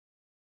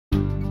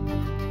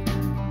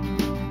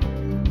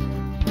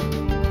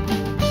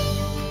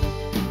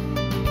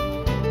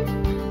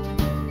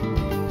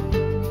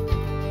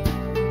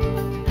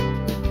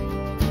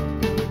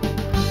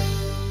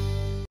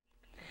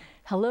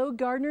Hello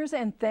gardeners,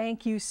 and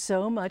thank you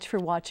so much for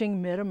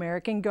watching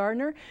Mid-American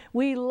Gardener.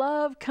 We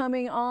love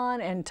coming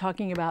on and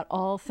talking about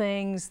all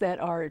things that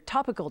are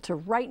topical to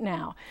right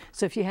now.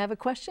 So if you have a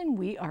question,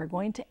 we are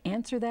going to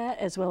answer that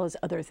as well as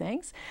other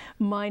things.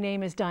 My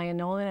name is Dianne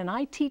Noland and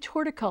I teach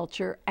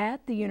horticulture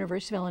at the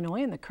University of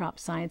Illinois in the Crop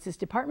Sciences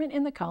Department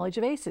in the College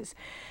of Aces.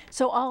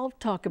 So I'll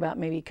talk about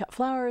maybe cut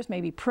flowers,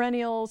 maybe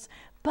perennials,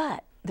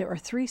 but there are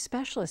three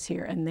specialists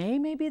here, and they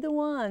may be the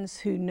ones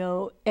who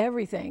know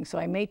everything. So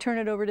I may turn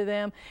it over to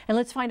them, and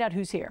let's find out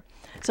who's here.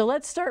 So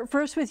let's start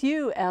first with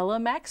you, Ella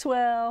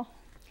Maxwell.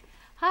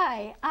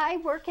 Hi, I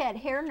work at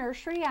Hare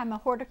Nursery. I'm a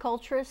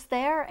horticulturist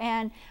there,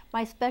 and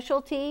my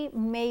specialty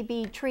may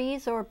be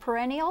trees or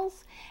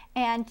perennials.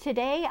 And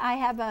today I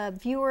have a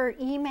viewer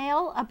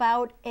email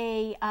about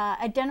a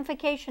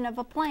identification of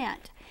a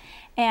plant.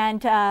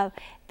 And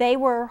they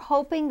were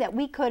hoping that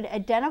we could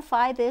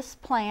identify this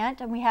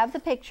plant, and we have the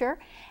picture.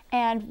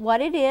 And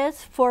what it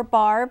is for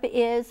Barb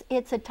is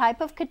it's a type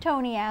of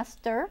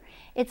cotoneaster.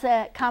 It's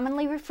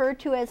commonly referred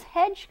to as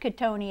hedge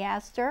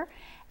cotoneaster,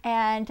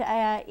 and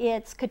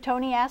it's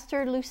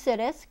Cotoneaster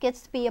lucidus.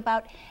 Gets to be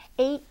about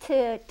 8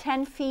 to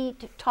 10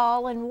 feet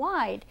tall and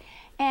wide.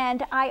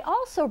 And I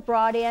also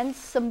brought in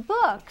some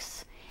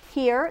books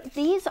here.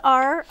 These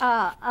are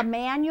a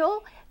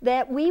manual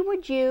that we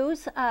would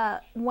use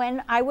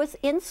when I was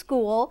in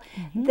school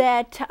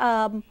that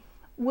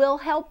will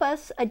help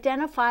us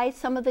identify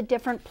some of the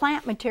different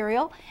plant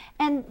material.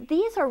 And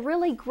these are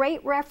really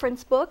great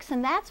reference books,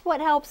 and that's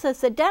what helps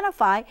us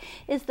identify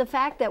is the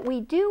fact that we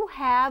do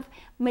have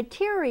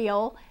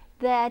material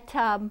that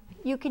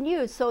you can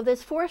use. So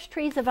this Forest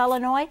Trees of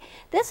Illinois,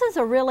 this is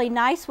a really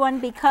nice one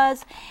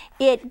because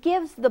it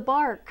gives the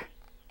bark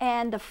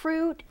and the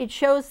fruit. It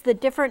shows the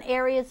different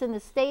areas in the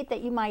state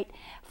that you might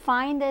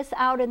find this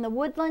out in the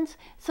woodlands.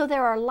 So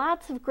there are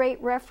lots of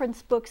great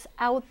reference books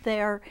out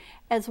there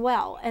as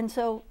well. And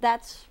so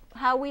that's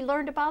how we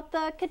learned about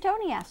the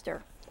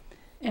cotoneaster.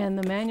 And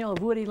the Manual of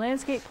Woody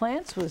Landscape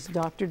Plants was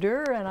Dr.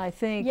 Durr, and I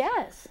think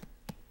yes,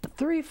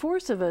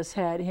 3/4 of us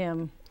had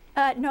him.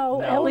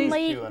 No, at only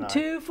least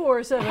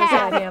 2/4 of us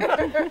had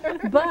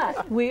him.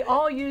 But we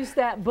all used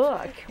that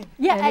book.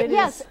 Yeah,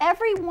 yes,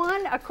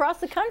 everyone across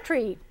the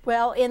country,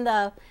 well, in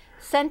the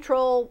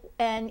central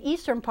and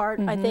eastern part,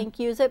 I think,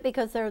 use it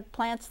because they're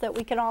plants that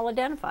we can all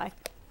identify.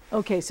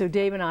 Okay, so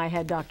Dave and I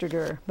had Dr.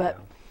 Durr, but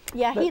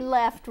he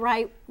left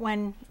right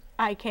when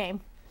I came.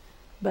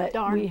 But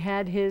darn, we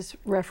had his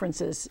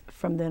references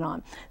from then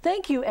on.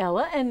 Thank you,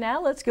 Ella. And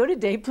now let's go to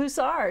Dave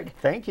Ploussard.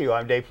 Thank you.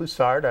 I'm Dave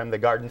Ploussard. I'm the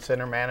Garden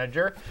Center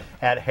Manager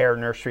at Hare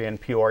Nursery in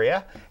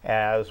Peoria,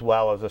 as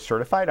well as a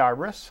certified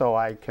arborist, so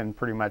I can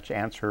pretty much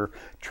answer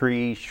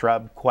tree,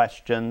 shrub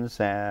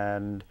questions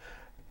and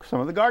some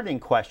of the gardening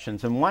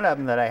questions. And one of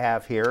them that I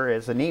have here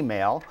is an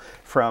email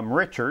from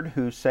Richard,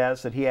 who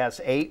says that he has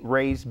 8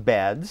 raised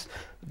beds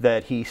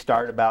that he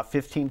started about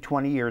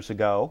 15-20 years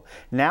ago.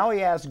 Now he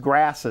has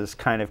grasses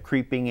kind of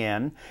creeping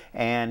in,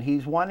 and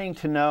he's wanting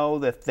to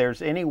know if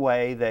there's any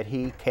way that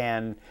he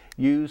can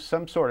use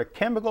some sort of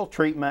chemical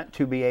treatment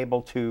to be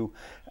able to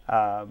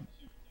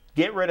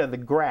get rid of the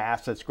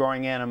grass that's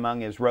growing in among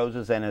his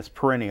roses and his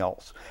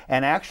perennials.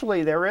 And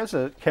actually there is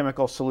a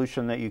chemical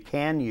solution that you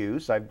can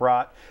use. I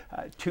brought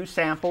 2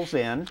 samples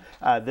in.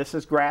 This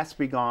is Grass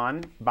Be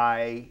Gone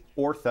by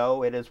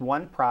Ortho. It is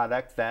one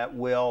product that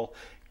will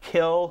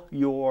kill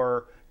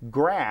your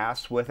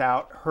grass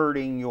without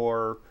hurting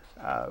your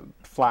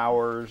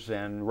flowers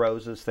and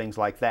roses, things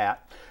like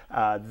that.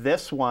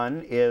 This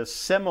one is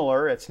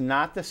similar. It's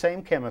not the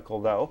same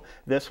chemical though.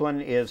 This one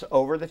is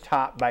Over the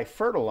Top by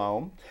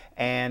Fertilome,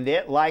 and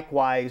it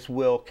likewise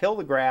will kill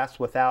the grass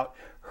without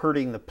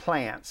hurting the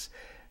plants.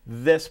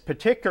 This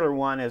particular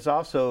one is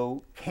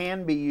also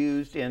can be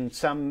used in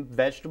some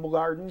vegetable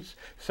gardens,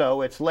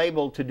 so it's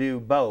labeled to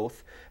do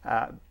both,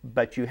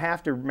 but you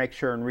have to make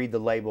sure and read the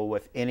label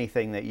with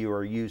anything that you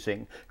are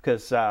using,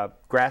 because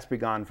Grass Be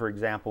Gone, for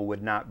example,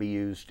 would not be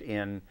used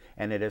in,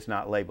 and it is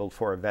not labeled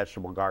for a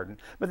vegetable garden.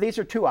 But these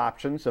are 2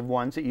 options of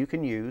ones that you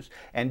can use,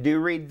 and do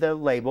read the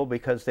label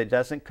because it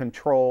doesn't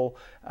control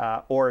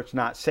or it's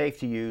not safe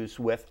to use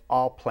with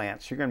all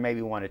plants. You're going to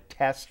maybe want to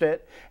test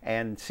it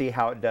and see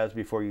how it does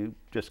before you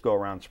just go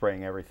around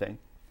spraying everything.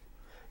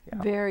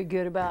 Yeah. Very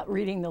good about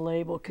reading the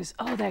label, because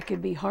that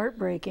could be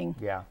heartbreaking.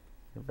 Yeah,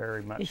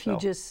 very much if so. you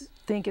just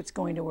think it's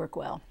going to work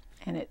well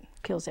and it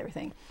kills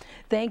everything.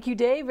 Thank you,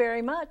 Dave,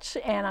 very much.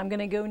 And I'm going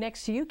to go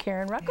next to you,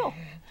 Karen Ruckel.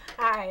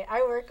 Hi,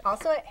 I work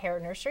also at Hare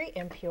Nursery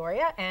in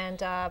Peoria, and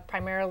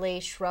primarily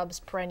shrubs,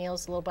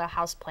 perennials, a little bit of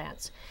house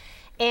plants.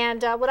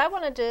 And what I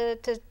wanted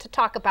to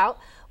talk about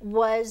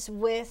was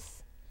with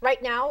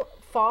right now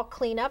fall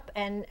cleanup,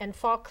 and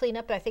fall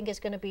cleanup I think is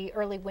going to be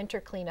early winter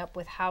cleanup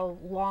with how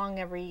long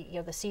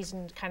the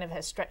season kind of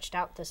has stretched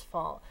out this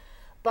fall.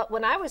 But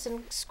when I was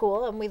in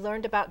school and we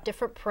learned about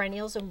different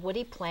perennials and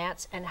woody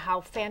plants and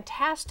how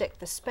fantastic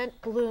the spent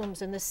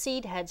blooms and the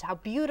seed heads, how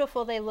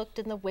beautiful they looked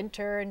in the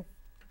winter and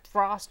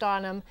frost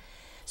on them.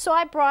 So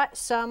I brought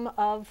some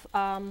of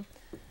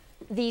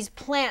these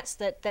plants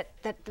that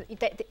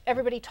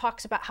everybody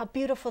talks about how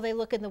beautiful they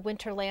look in the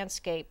winter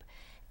landscape.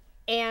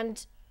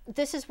 And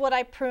this is what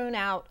I prune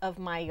out of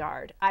my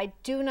yard. I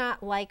do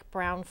not like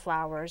brown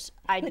flowers.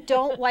 I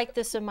don't like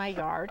this in my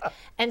yard.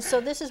 And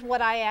so this is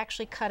what I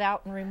actually cut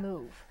out and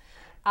remove.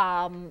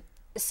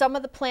 Some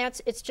of the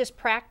plants, it's just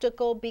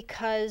practical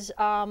because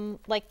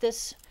like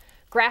this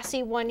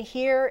grassy one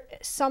here,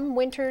 some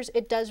winters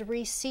it does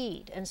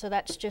reseed. And so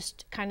that's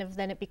just kind of,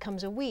 then it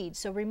becomes a weed.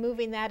 So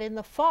removing that in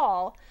the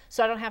fall,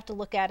 so I don't have to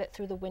look at it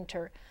through the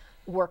winter,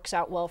 works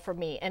out well for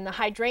me. And the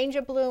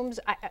hydrangea blooms,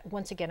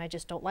 once again, I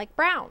just don't like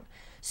brown.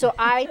 So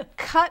I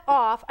cut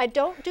off. I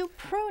don't do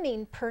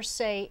pruning per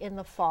se in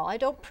the fall. I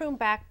don't prune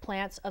back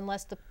plants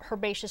unless the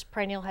herbaceous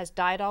perennial has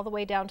died all the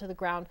way down to the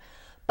ground,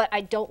 but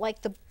I don't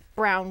like the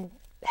brown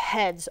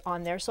heads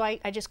on there. So I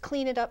just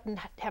clean it up and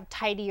have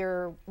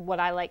tidier, what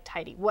I like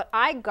tidy. What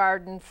I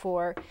garden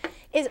for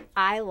is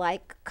I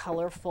like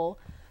colorful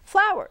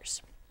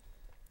flowers.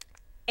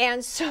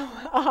 And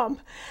so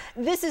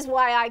this is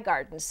why I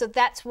garden. So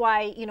that's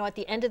why, you know, at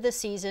the end of the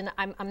season,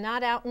 I'm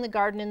not out in the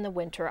garden in the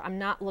winter. I'm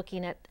not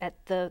looking at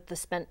the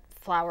spent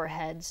flower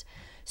heads.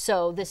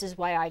 So this is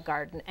why I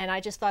garden. And I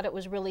just thought it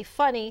was really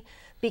funny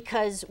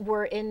because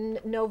we're in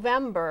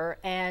November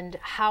and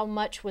how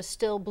much was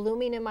still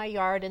blooming in my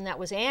yard, and that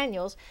was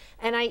annuals.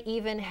 And I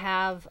even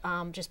have,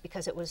 just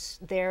because it was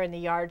there in the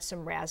yard,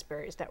 some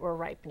raspberries that were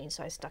ripening.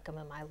 So I stuck them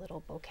in my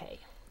little bouquet.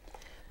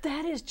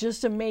 That is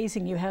just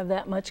amazing. You have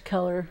that much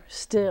color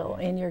still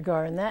in your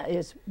garden. That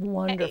is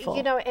wonderful.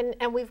 You know,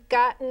 and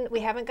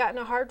we haven't gotten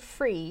a hard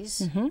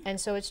freeze, and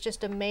so it's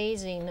just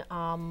amazing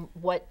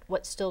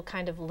what's still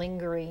kind of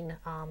lingering.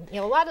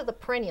 You know, a lot of the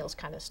perennials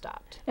kind of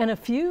stopped. And a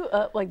few,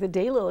 like the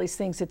daylilies,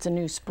 thinks it's a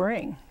new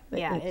spring.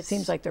 Yeah, it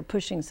seems like they're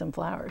pushing some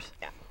flowers.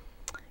 Yeah.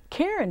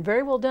 Karen,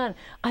 very well done.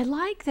 I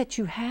like that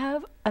you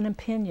have an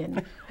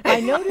opinion. I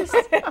noticed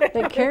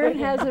that Karen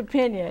has an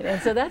opinion, and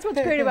so that's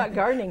what's great about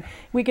gardening.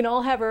 We can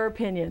all have our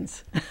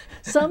opinions.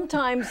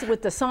 Sometimes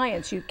with the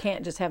science, you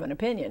can't just have an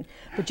opinion,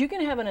 but you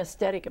can have an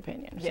aesthetic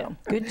opinion. So Yeah.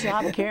 good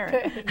job,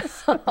 Karen.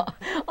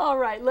 All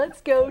right, let's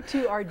go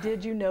to our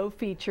Did You Know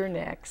feature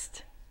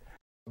next.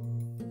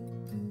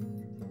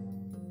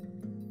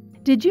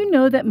 Did you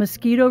know that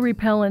mosquito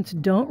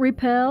repellents don't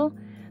repel?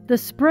 The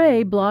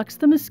spray blocks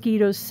the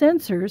mosquitoes'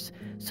 sensors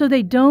so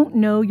they don't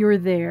know you're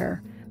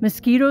there.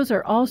 Mosquitoes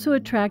are also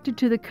attracted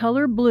to the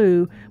color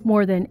blue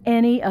more than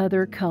any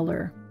other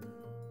color.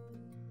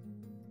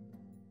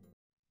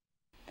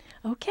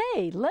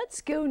 Okay, let's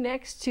go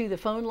next to the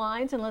phone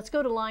lines, and let's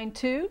go to line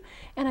 2.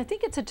 And I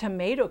think it's a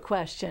tomato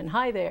question.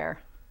 Hi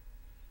there.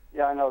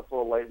 Yeah, I know it's a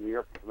little late in the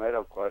year for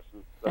tomato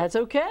questions. That's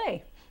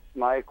okay.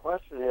 My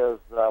question is,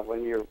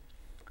 when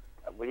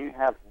you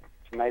have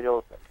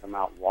tomatoes that come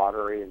out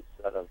watery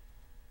instead of,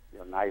 you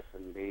know, nice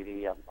and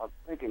meaty, I'm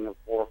thinking of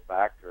 4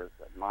 factors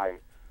that might,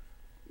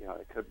 you know,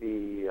 it could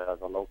be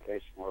the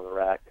location where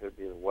they're at, could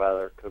be the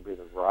weather, could be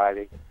the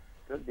variety,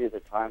 could be the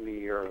time of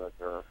year that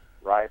they're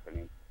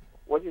ripening.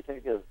 What do you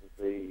think is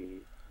the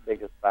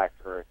biggest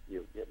factor if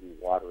you're getting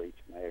watery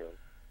tomatoes?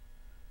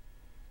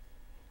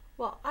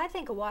 Well, I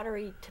think a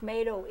watery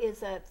tomato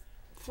is a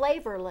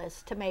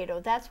flavorless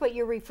tomato. That's what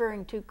you're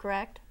referring to,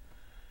 correct?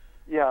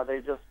 Yeah, they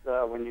just,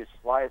 when you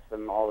slice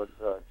them, all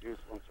the juice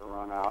wants to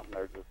run out, and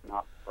they're just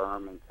not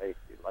firm and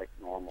tasty like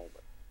normal.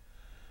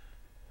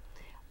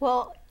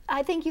 Well,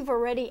 I think you've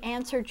already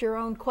answered your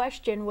own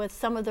question with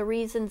some of the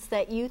reasons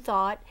that you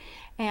thought.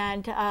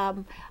 And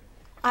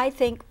I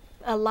think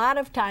a lot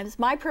of times,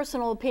 my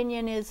personal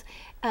opinion is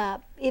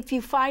if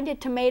you find a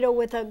tomato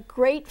with a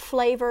great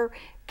flavor,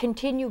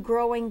 continue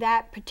growing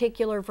that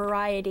particular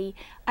variety.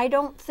 I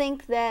don't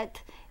think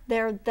that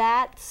they're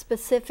that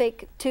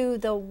specific to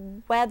the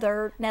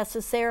weather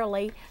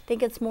necessarily. I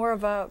think it's more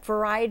of a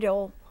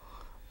varietal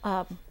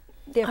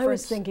difference. I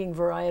was thinking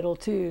varietal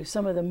too,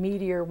 some of the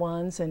meatier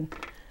ones, and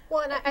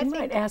Well, and I you think,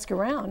 might ask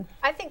around.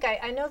 I think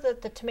I know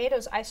that the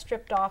tomatoes I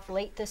stripped off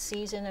late this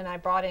season and I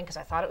brought in because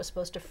I thought it was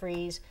supposed to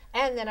freeze,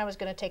 and then I was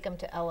going to take them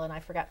to Ella and I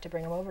forgot to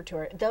bring them over to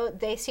her. Though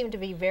they seem to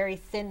be very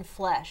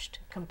thin-fleshed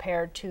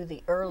compared to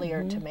the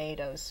earlier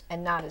tomatoes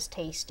and not as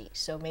tasty.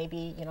 So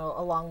maybe, you know,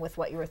 along with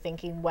what you were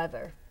thinking,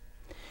 weather.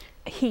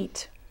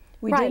 Heat.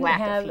 We Right. didn't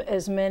Lack of have heat.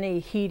 as many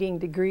heating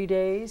degree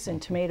days,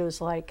 and tomatoes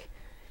like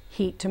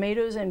heat.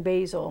 Tomatoes and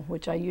basil,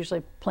 which I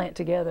usually plant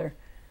together,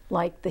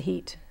 like the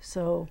heat.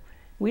 So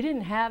we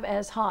didn't have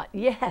as hot,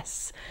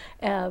 yes,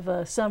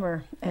 of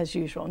summer as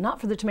usual. Not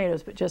for the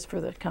tomatoes, but just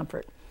for the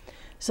comfort.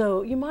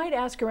 So you might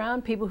ask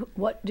around people,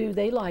 what do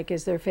they like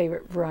as their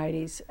favorite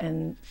varieties,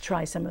 and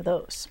try some of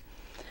those.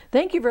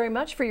 Thank you very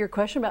much for your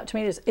question about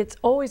tomatoes. It's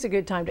always a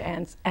good time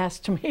to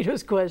ask tomato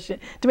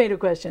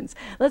questions.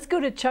 Let's go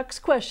to Chuck's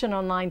question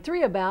on line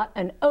 3 about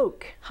an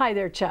oak. Hi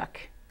there, Chuck.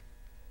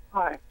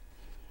 Hi.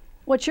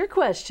 What's your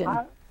question?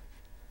 I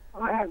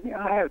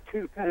have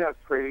 2 pin-up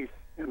trees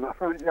in my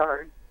front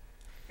yard,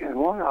 and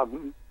one of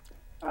them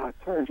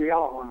turns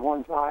yellow on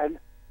one side,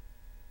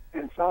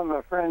 and some of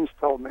my friends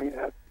told me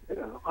that it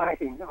was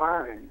lacking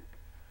iron.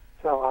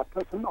 So I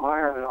put some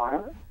iron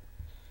on it,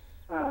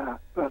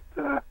 but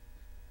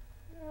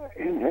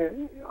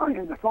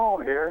in the fall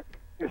here,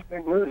 it's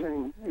been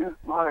losing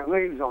a lot of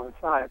leaves on the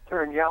side. It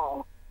turned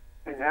yellow,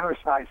 and the other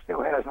side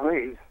still has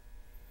leaves.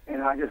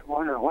 And I just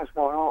wonder what's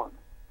going on.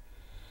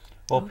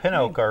 Well, pin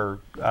oak are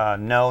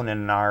known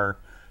in our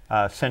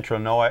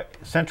Central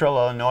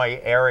Illinois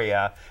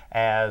area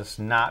as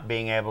not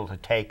being able to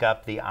take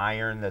up the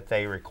iron that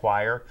they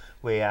require.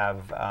 We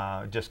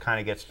have just kind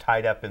of gets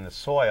tied up in the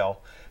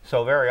soil.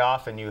 So very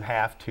often you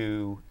have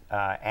to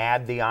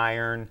add the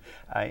iron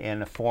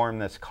in a form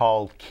that's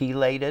called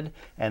chelated,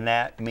 and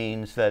that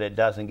means that it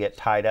doesn't get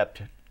tied up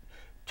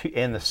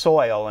in the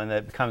soil and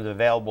it becomes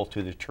available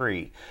to the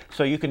tree.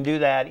 So you can do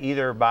that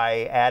either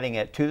by adding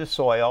it to the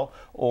soil,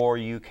 or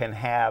you can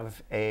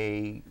have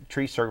a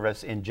tree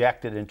service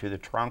injected into the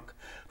trunk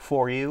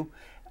for you.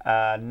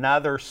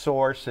 Another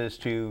source is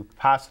to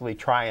possibly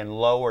try and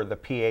lower the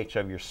pH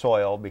of your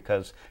soil,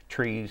 because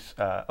trees,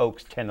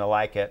 oaks tend to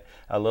like it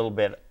a little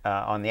bit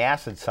on the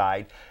acid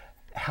side.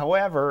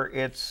 However,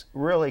 it's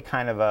really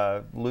kind of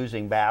a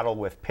losing battle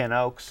with pin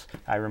oaks.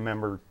 I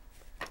remember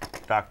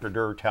Dr.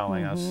 Durr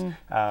telling us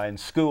in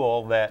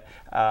school that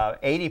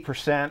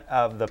 80%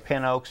 of the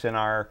pin oaks in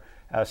our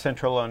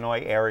Central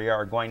Illinois area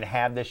are going to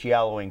have this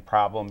yellowing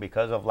problem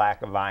because of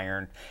lack of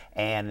iron,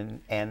 and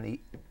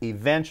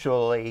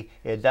eventually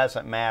it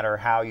doesn't matter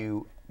how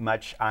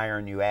much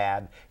iron you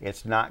add,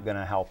 it's not going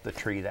to help the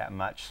tree that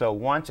much. So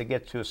once it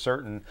gets to a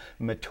certain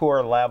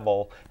mature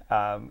level,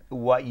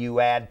 what you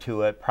add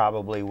to it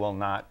probably will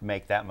not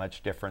make that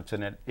much difference,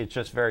 and it's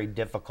just very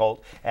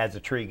difficult as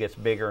the tree gets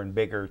bigger and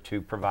bigger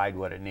to provide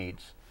what it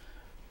needs.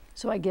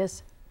 So I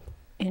guess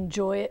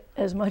enjoy it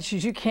as much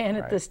as you can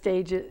at the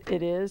stage it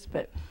is.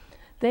 But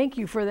thank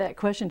you for that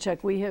question,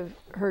 Chuck. We have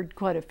heard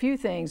quite a few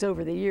things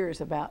over the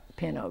years about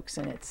pin oaks,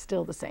 and it's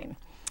still the same.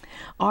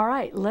 All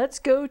right, let's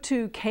go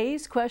to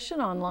Kay's question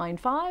on line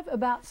 5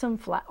 about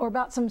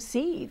some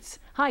seeds.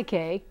 Hi,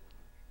 Kay.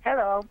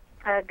 Hello.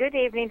 Good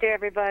evening to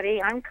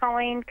everybody. I'm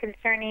calling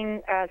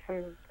concerning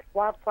some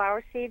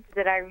wildflower seeds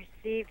that I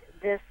received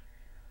this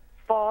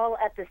fall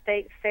at the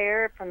state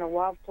fair from their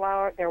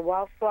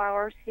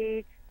wildflower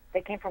seeds.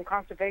 They came from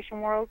Conservation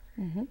World.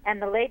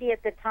 And the lady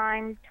at the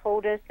time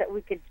told us that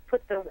we could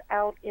put those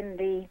out in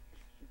the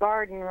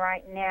garden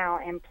right now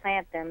and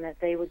plant them, that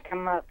they would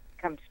come up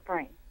come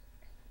spring.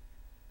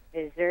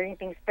 Is there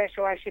anything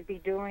special I should be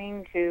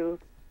doing to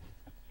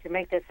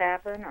make this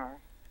happen, or?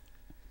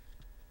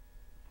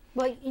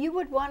 Well, you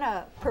would want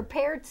a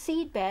prepared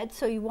seed bed,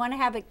 so you want to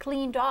have it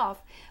cleaned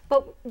off.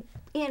 But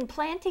in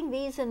planting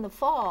these in the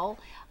fall,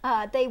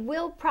 they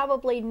will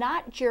probably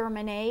not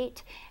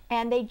germinate,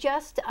 and they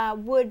just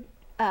would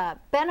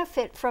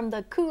benefit from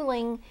the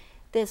cooling,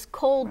 this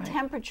cold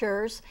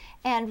temperatures.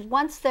 And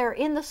once they're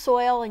in the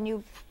soil and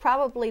you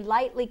probably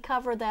lightly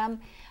cover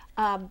them,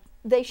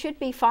 they should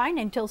be fine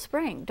until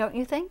spring, don't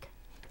you think?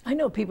 I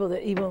know people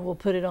that even will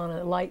put it on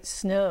a light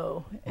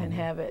snow and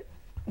have it,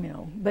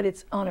 but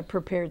it's on a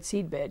prepared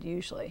seed bed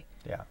usually.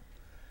 Yeah.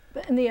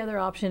 And the other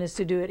option is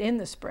to do it in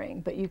the spring,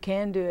 but you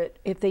can do it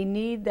if they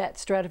need that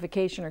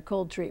stratification or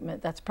cold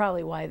treatment. That's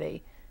probably why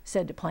they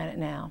said to plant it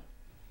now.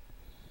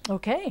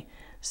 Okay,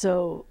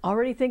 so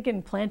already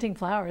thinking planting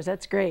flowers,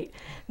 that's great.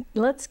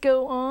 Let's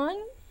go on.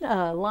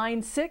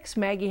 Line 6,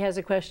 Maggie has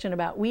a question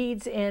about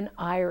weeds in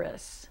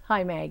iris.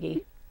 Hi,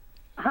 Maggie.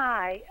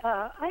 Hi,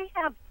 I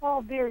have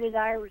fall bearded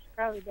iris,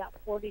 probably about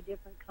 40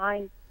 different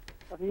kinds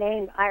of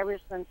named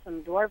iris and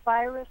some dwarf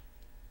iris,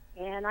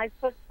 and I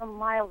put some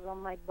miles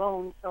on my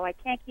bones, so I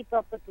can't keep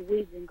up with the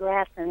weeds and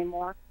grass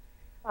anymore.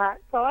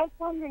 So I was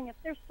wondering if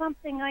there's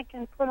something I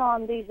can put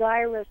on these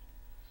iris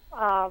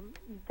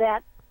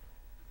that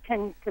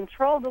can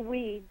control the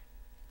weeds,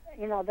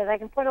 that I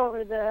can put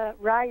over the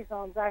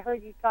rhizomes. I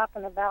heard you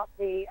talking about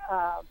the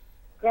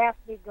grass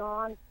be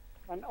gone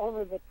and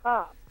over the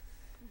top.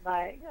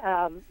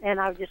 And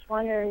I was just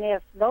wondering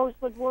if those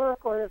would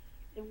work, or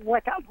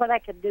what I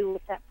could do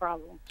with that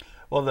problem.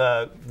 Well,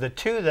 the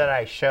two that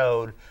I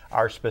showed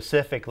are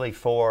specifically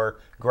for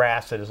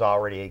grass that is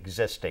already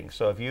existing.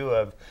 So if you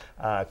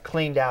have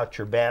cleaned out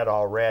your bed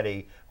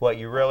already, what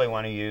you really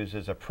want to use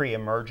is a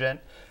pre-emergent.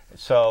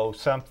 So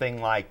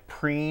something like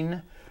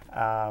preen,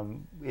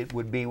 it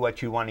would be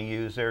what you want to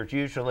use. There's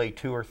usually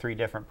 2 or 3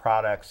 different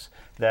products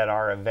that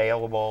are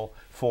available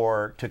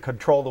to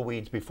control the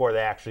weeds before they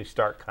actually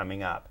start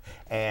coming up.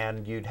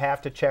 And you'd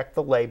have to check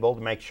the label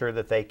to make sure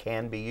that they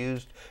can be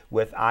used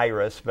with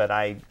iris, but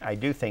I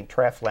do think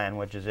Treflan,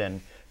 which is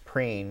in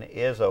preen,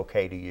 is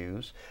okay to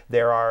use.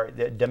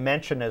 The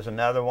Dimension is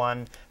another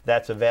one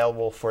that's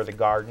available for the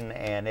garden,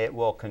 and it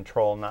will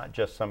control not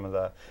just some of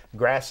the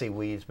grassy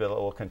weeds, but it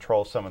will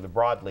control some of the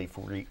broadleaf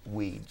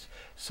weeds.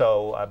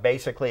 So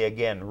basically,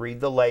 again, read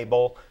the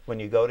label when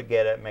you go to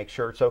get it, make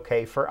sure it's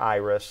okay for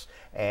iris,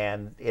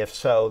 and if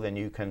so, then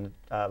you can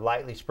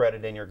lightly spread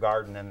it in your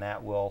garden, and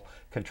that will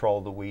control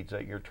the weeds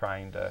that you're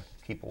trying to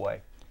keep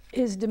away.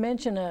 Is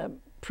Dimension a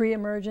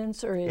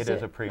pre-emergence, or is it? It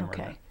is a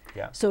pre-emergent. Okay.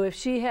 Yeah. So if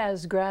she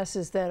has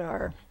grasses that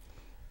are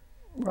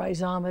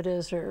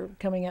rhizomatous are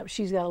coming up,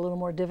 she's got a little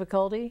more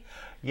difficulty?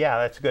 Yeah,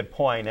 that's a good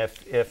point.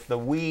 If the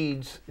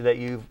weeds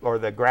that or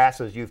the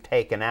grasses you've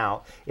taken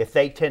out, if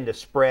they tend to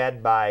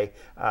spread by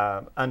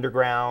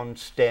underground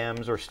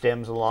stems or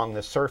stems along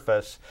the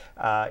surface,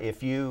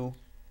 if you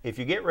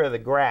get rid of the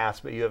grass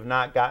but you have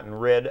not gotten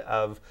rid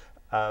of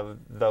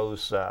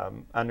those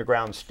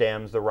underground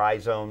stems, the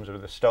rhizomes or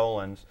the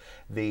stolons,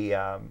 the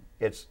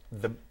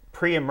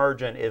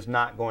pre-emergent is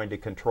not going to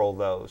control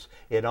those.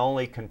 It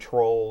only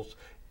controls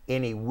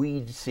any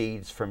weed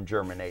seeds from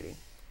germinating.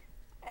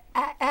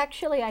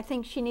 Actually, I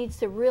think she needs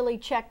to really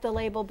check the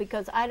label,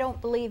 because I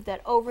don't believe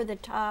that over the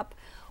top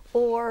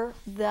or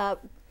the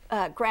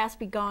grass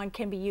be gone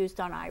can be used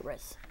on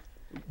iris.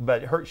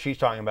 But she's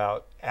talking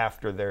about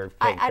after they're taken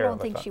care of. I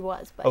don't think she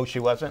was. But oh, she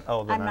wasn't?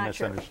 Oh, then I'm I not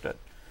sure. misunderstood.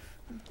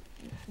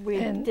 We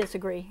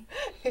disagree.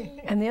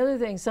 And the other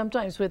thing,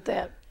 sometimes with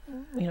that,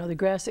 the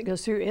grass that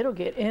goes through, it'll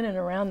get in and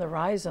around the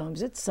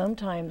rhizomes. It's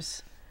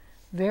sometimes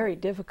very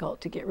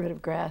difficult to get rid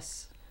of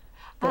grass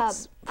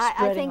that's I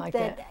spreading think like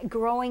that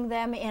growing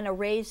them in a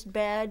raised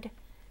bed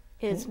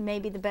is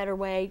maybe the better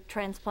way,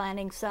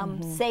 transplanting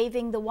some,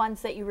 saving the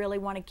ones that you really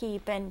want to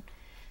keep, and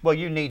well,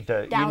 you need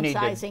to,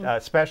 downsizing.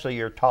 Especially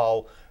your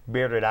tall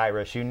bearded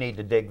iris, you need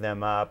to dig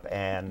them up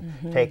and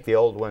take the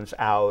old ones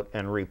out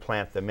and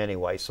replant them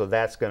anyway. So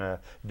that's going to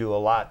do a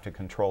lot to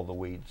control the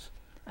weeds.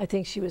 I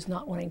think she was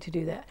not wanting to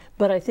do that,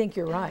 but I think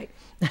you're right.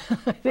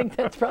 I think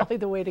that's probably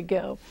the way to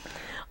go.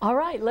 All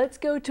right, let's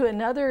go to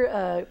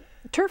another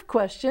turf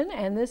question,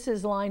 and this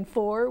is line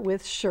 4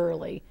 with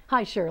Shirley.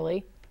 Hi,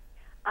 Shirley.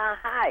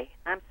 Hi,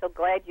 I'm so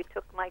glad you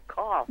took my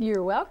call.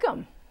 You're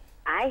welcome.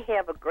 I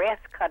have a grass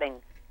cutting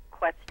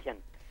question.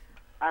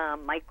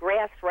 My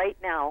grass right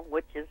now,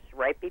 which is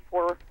right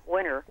before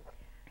winter,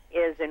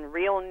 is in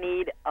real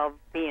need of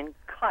being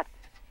cut.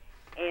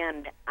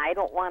 And I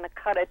don't want to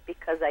cut it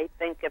because I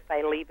think if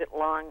I leave it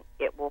long,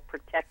 it will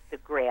protect the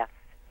grass.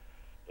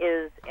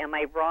 Am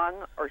I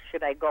wrong, or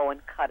should I go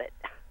and cut it?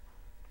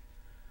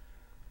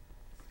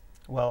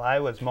 Well, I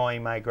was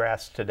mowing my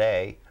grass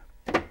today,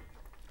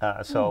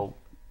 so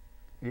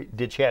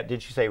did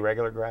she say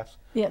regular grass?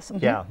 Yes.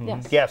 Yeah.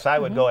 Yes. Yes, I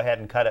would go ahead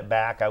and cut it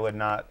back. I would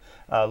not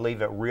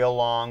leave it real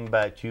long,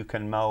 but you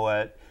can mow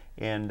it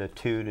in the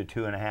 2 to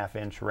 2.5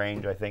 inch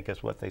range, I think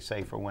is what they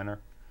say for winter.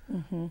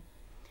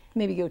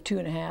 Maybe go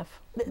 2.5.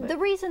 The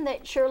reason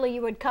that, Shirley,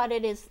 you would cut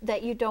it is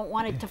that you don't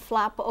want it to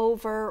flop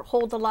over,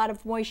 hold a lot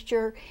of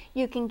moisture.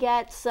 You can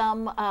get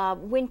some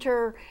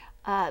winter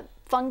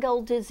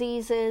fungal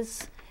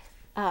diseases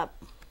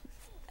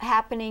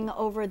happening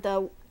over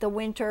the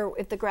winter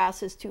if the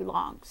grass is too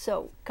long.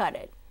 So cut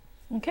it.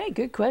 Okay,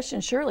 good question,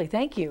 Shirley.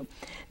 Thank you.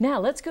 Now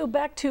let's go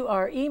back to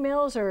our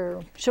emails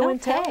or show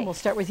and tell. Okay. We'll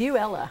start with you,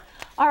 Ella.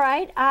 All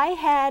right, I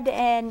had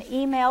an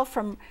email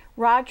from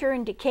Roger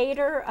in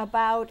Decatur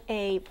about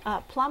a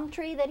plum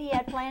tree that he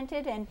had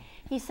planted, and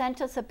he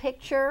sent us a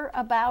picture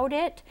about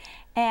it.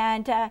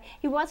 And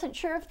he wasn't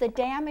sure if the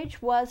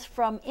damage was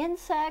from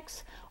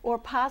insects or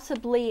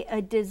possibly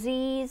a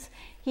disease.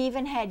 He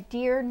even had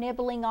deer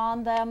nibbling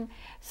on them.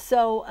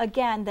 So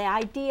again, the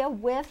idea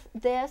with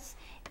this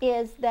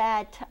is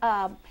that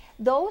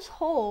those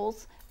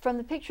holes, from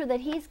the picture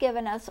that he's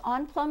given us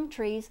on plum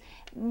trees,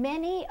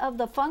 many of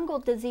the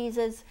fungal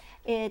diseases,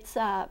 it's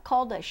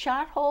called a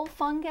shot hole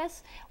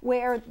fungus,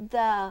 where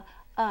the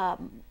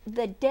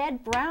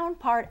dead brown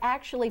part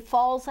actually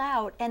falls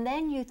out, and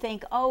then you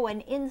think, oh,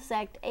 an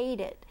insect ate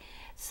it.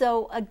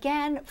 So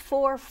again,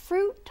 for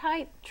fruit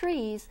type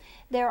trees,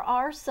 there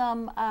are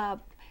some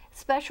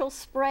special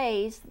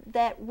sprays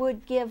that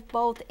would give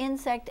both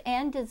insect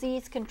and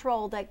disease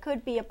control that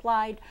could be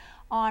applied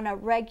on a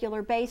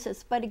regular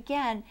basis. But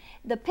again,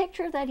 the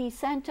picture that he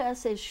sent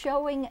us is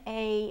showing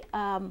a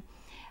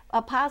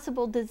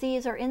possible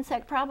disease or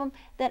insect problem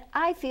that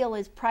I feel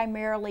is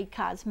primarily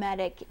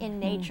cosmetic in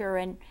nature,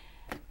 and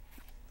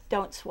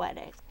don't sweat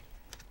it.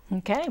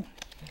 Okay,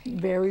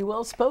 very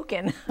well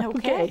spoken.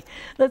 Okay,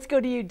 let's go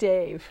to you,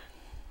 Dave.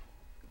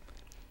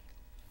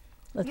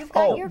 You've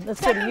got your let's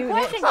go to you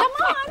next. question. Come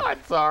on.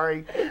 I'm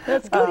sorry.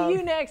 Let's go to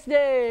you next,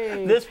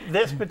 Dave.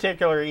 This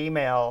particular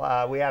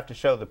email, we have to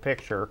show the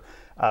picture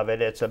of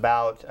it. It's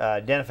about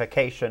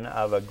identification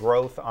of a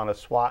growth on a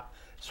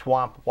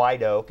swamp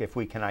white oak, if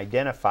we can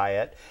identify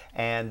it.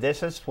 And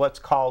this is what's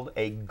called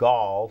a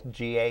gall,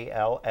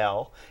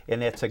 G-A-L-L,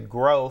 and it's a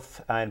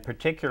growth. In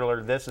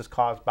particular, this is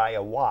caused by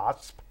a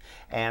wasp,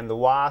 and the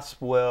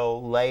wasp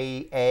will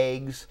lay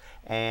eggs,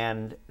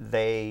 and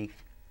they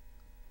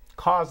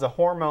cause the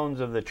hormones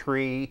of the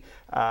tree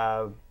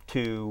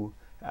to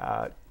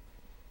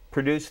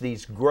produce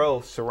these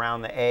growths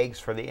around the eggs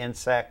for the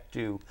insect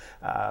to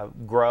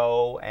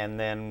grow, and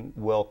then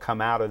will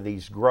come out of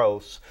these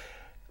growths.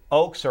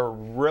 Oaks are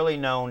really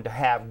known to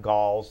have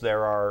galls.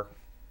 There are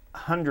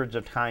hundreds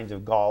of kinds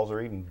of galls,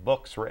 or even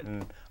books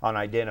written on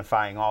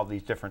identifying all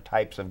these different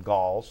types of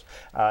galls.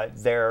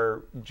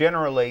 They're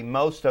generally,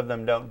 most of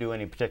them don't do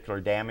any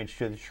particular damage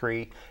to the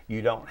tree.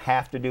 You don't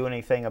have to do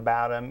anything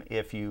about them.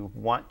 If you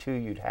want to,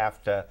 you'd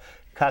have to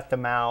cut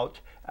them out.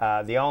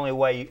 The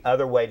only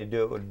other way to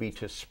do it would be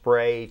to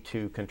spray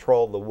to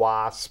control the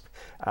wasp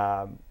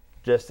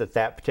just at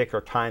that particular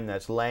time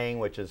that's laying,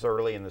 which is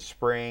early in the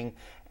spring.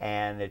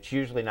 And it's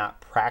usually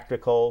not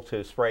practical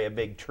to spray a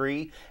big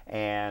tree,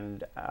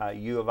 and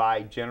U of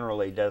I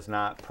generally does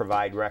not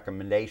provide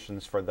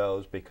recommendations for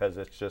those because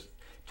it's just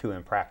too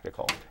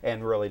impractical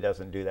and really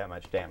doesn't do that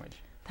much damage.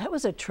 That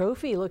was a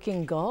trophy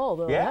looking gall,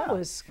 though. Yeah, that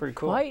was pretty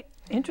cool. Quite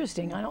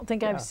interesting. I don't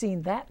think I've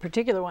seen that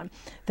particular one.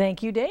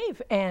 Thank you,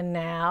 Dave. And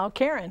now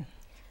Karen.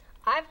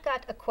 I've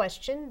got a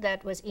question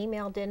that was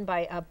emailed in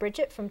by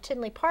Bridget from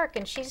Tinley Park,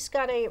 and she's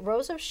got a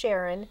Rose of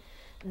Sharon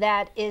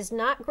that is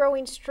not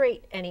growing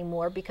straight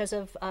anymore because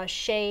of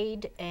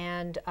shade,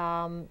 and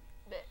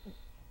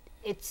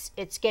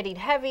it's getting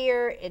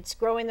heavier, it's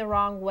growing the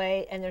wrong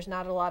way, and there's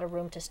not a lot of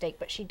room to stake,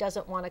 but she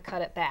doesn't want to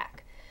cut it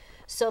back.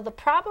 So the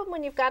problem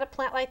when you've got a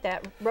plant like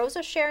that, Rose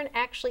of Sharon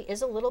actually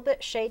is a little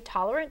bit shade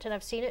tolerant, and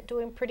I've seen it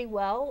doing pretty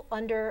well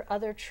under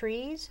other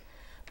trees.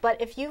 But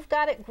if you've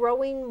got it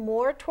growing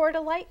more toward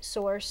a light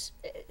source,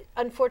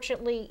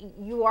 unfortunately,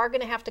 you are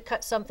going to have to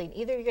cut something.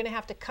 Either you're going to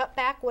have to cut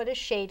back what is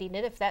shading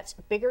it, if that's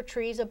bigger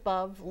trees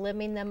above,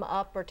 limbing them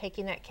up or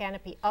taking that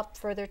canopy up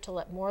further to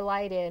let more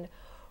light in,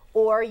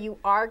 or you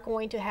are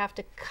going to have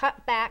to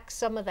cut back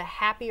some of the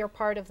happier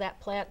part of that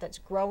plant that's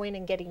growing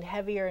and getting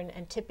heavier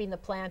and tipping the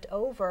plant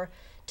over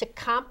to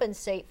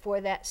compensate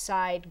for that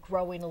side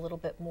growing a little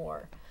bit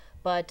more.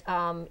 But,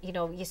 you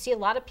know, you see a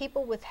lot of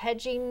people with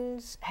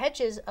hedges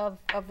of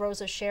Rose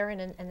of Sharon,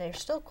 and they're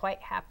still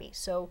quite happy.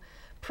 So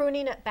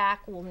pruning it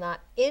back will not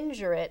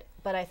injure it,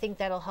 but I think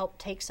that'll help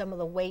take some of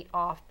the weight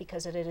off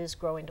because it is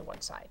growing to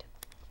one side.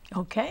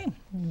 Okay,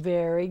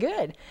 very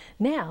good.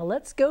 Now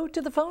let's go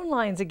to the phone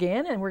lines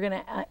again, and we're going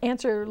to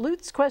answer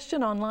Lute's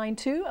question on line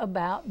 2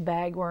 about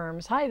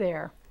bagworms. Hi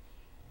there.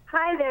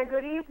 Hi there,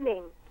 good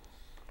evening.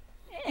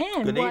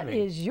 And good what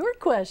evening. is your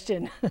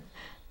question?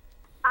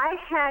 I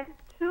had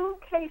 2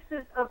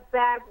 cases of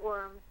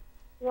bagworms,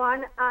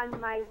 one on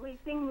my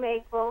weeping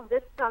maple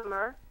this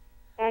summer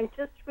and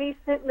just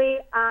recently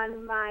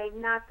on my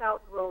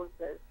knockout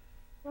roses.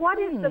 What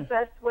is the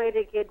best way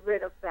to get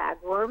rid of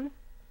bagworms?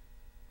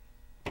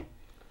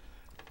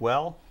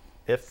 Well,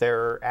 if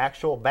they're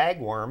actual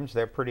bagworms,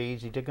 they're pretty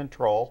easy to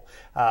control.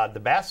 The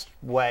best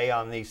way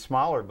on these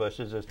smaller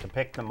bushes is to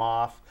pick them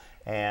off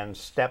and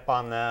step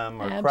on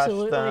them or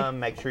Absolutely. crush them.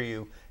 Make sure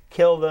you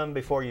kill them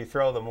before you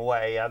throw them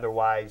away.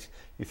 Otherwise,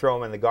 you throw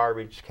them in the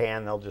garbage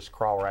can, they'll just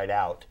crawl right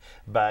out.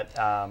 But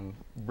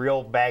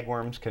real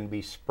bagworms can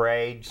be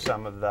sprayed.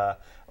 Some of the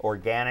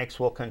organics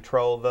will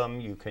control them.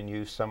 You can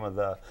use some of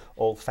the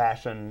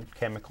old-fashioned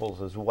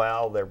chemicals as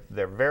well.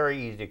 They're very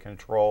easy to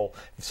control.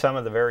 Some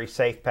of the very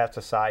safe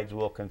pesticides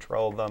will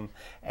control them.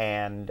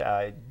 And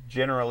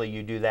generally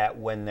you do that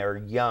when they're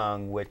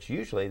young, which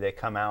usually they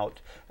come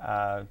out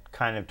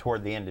kind of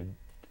toward the end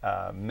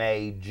of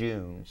May,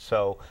 June.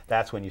 So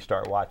that's when you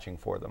start watching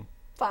for them.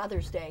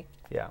 Father's Day.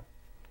 Yeah.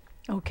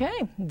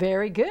 Okay,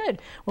 very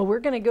good. Well, we're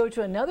going to go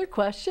to another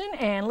question,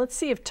 and let's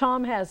see if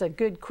Tom has a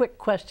good, quick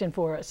question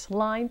for us.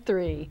 Line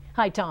 3.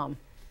 Hi, Tom.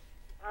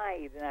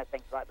 Hi,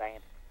 thanks a lot, Diane.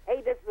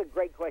 Hey, this is a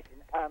great question.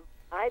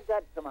 I've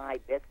got some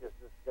hibiscus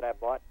that I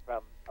bought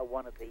from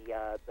one of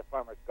the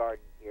farmer's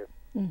gardens here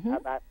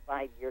about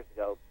 5 years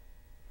ago.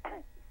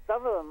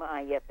 Some of them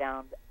I have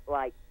found,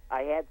 like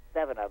I had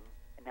 7 of them,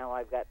 and now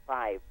I've got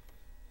 5.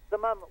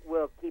 Some of them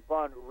will keep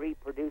on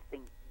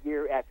reproducing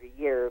year after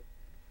year,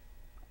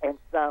 and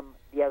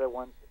the other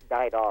ones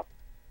died off.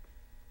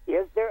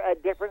 Is there a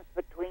difference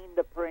between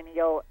the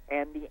perennial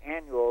and the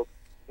annual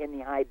in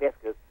the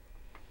hibiscus?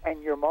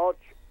 And your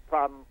mulch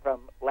problem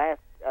from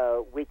last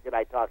week that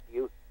I talked to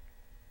you,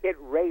 it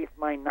raised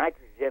my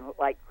nitrogen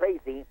like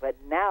crazy, but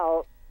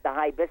now the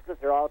hibiscus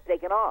are all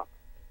taken off.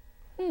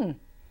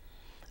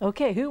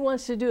 Okay, who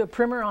wants to do a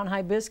primer on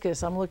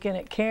hibiscus? I'm looking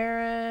at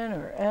Karen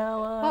or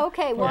Ella.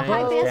 Okay, well,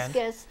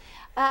 hibiscus.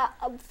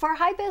 For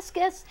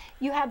hibiscus,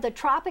 you have the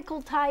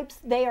tropical types.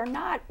 They are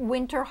not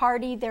winter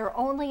hardy. They're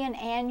only an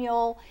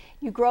annual.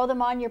 You grow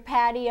them on your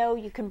patio.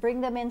 You can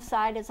bring them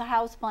inside as a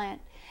houseplant.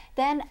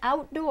 Then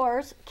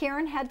outdoors,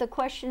 Karen had the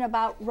question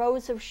about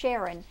Rose of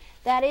Sharon.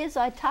 That is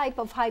a type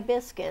of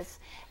hibiscus,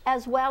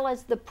 as well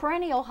as the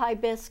perennial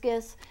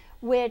hibiscus,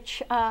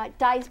 which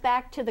dies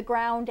back to the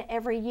ground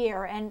every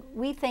year. And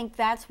we think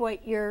that's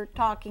what you're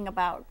talking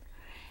about.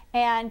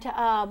 And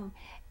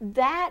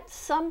that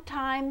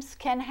sometimes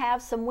can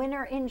have some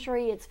winter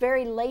injury. It's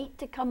very late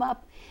to come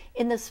up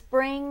in the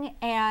spring,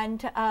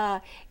 and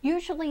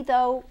usually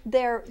though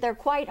they're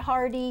quite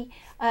hardy,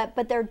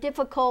 but they're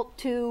difficult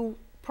to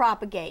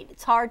propagate.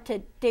 It's hard to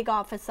dig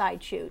off a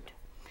side shoot.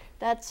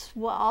 That's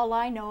all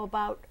I know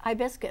about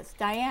hibiscus.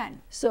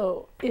 Diane.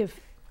 So if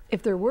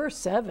there were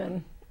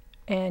 7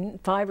 and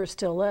 5 are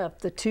still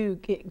left, the 2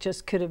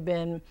 just could have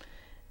been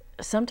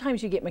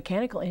sometimes you get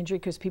mechanical injury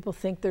because people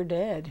think they're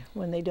dead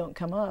when they don't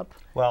come up.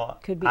 Well,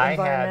 could be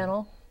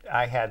environmental.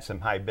 I had some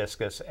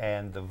hibiscus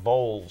and the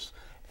voles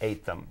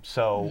ate them.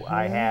 So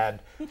I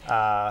had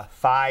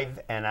 5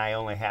 and I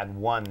only had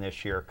 1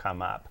 this year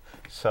come up.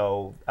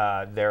 So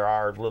there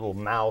are little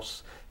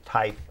mouse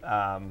type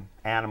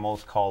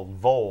animals called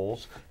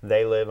voles.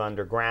 They live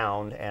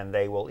underground and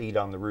they will eat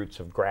on the roots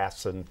of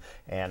grass,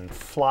 and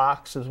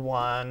phlox is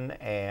one,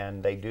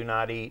 and they do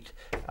not eat,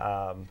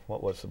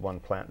 what was the one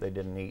plant they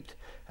didn't eat?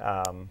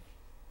 Wow.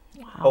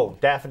 Oh,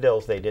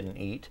 daffodils they didn't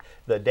eat.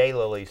 The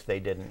daylilies they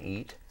didn't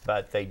eat,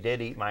 but they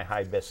did eat my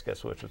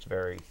hibiscus, which was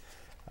very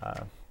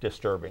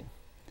disturbing.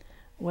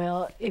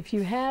 Well, if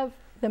you have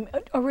them,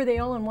 were they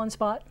all in one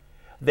spot?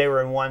 They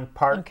were in one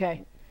part.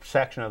 Okay.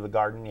 Section of the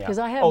garden, yeah. Because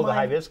I have the mine,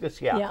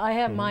 hibiscus, yeah. Yeah, I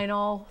have mine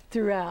all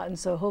throughout, and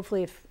so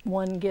hopefully if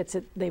one gets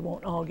it, they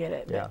won't all get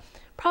it. Yeah. But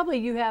probably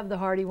you have the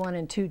hardy one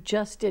and 2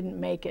 just didn't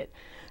make it.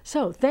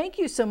 So thank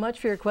you so much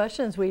for your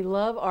questions. We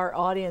love our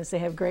audience. They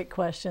have great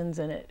questions,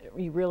 and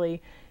we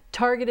really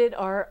targeted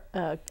our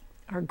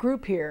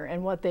group here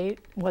and what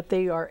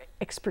their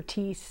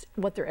expertise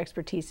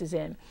is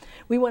in.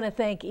 We want to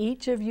thank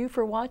each of you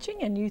for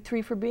watching and you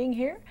 3 for being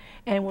here,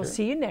 and we'll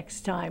see you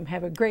next time.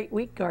 Have a great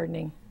week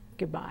gardening.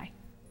 Goodbye.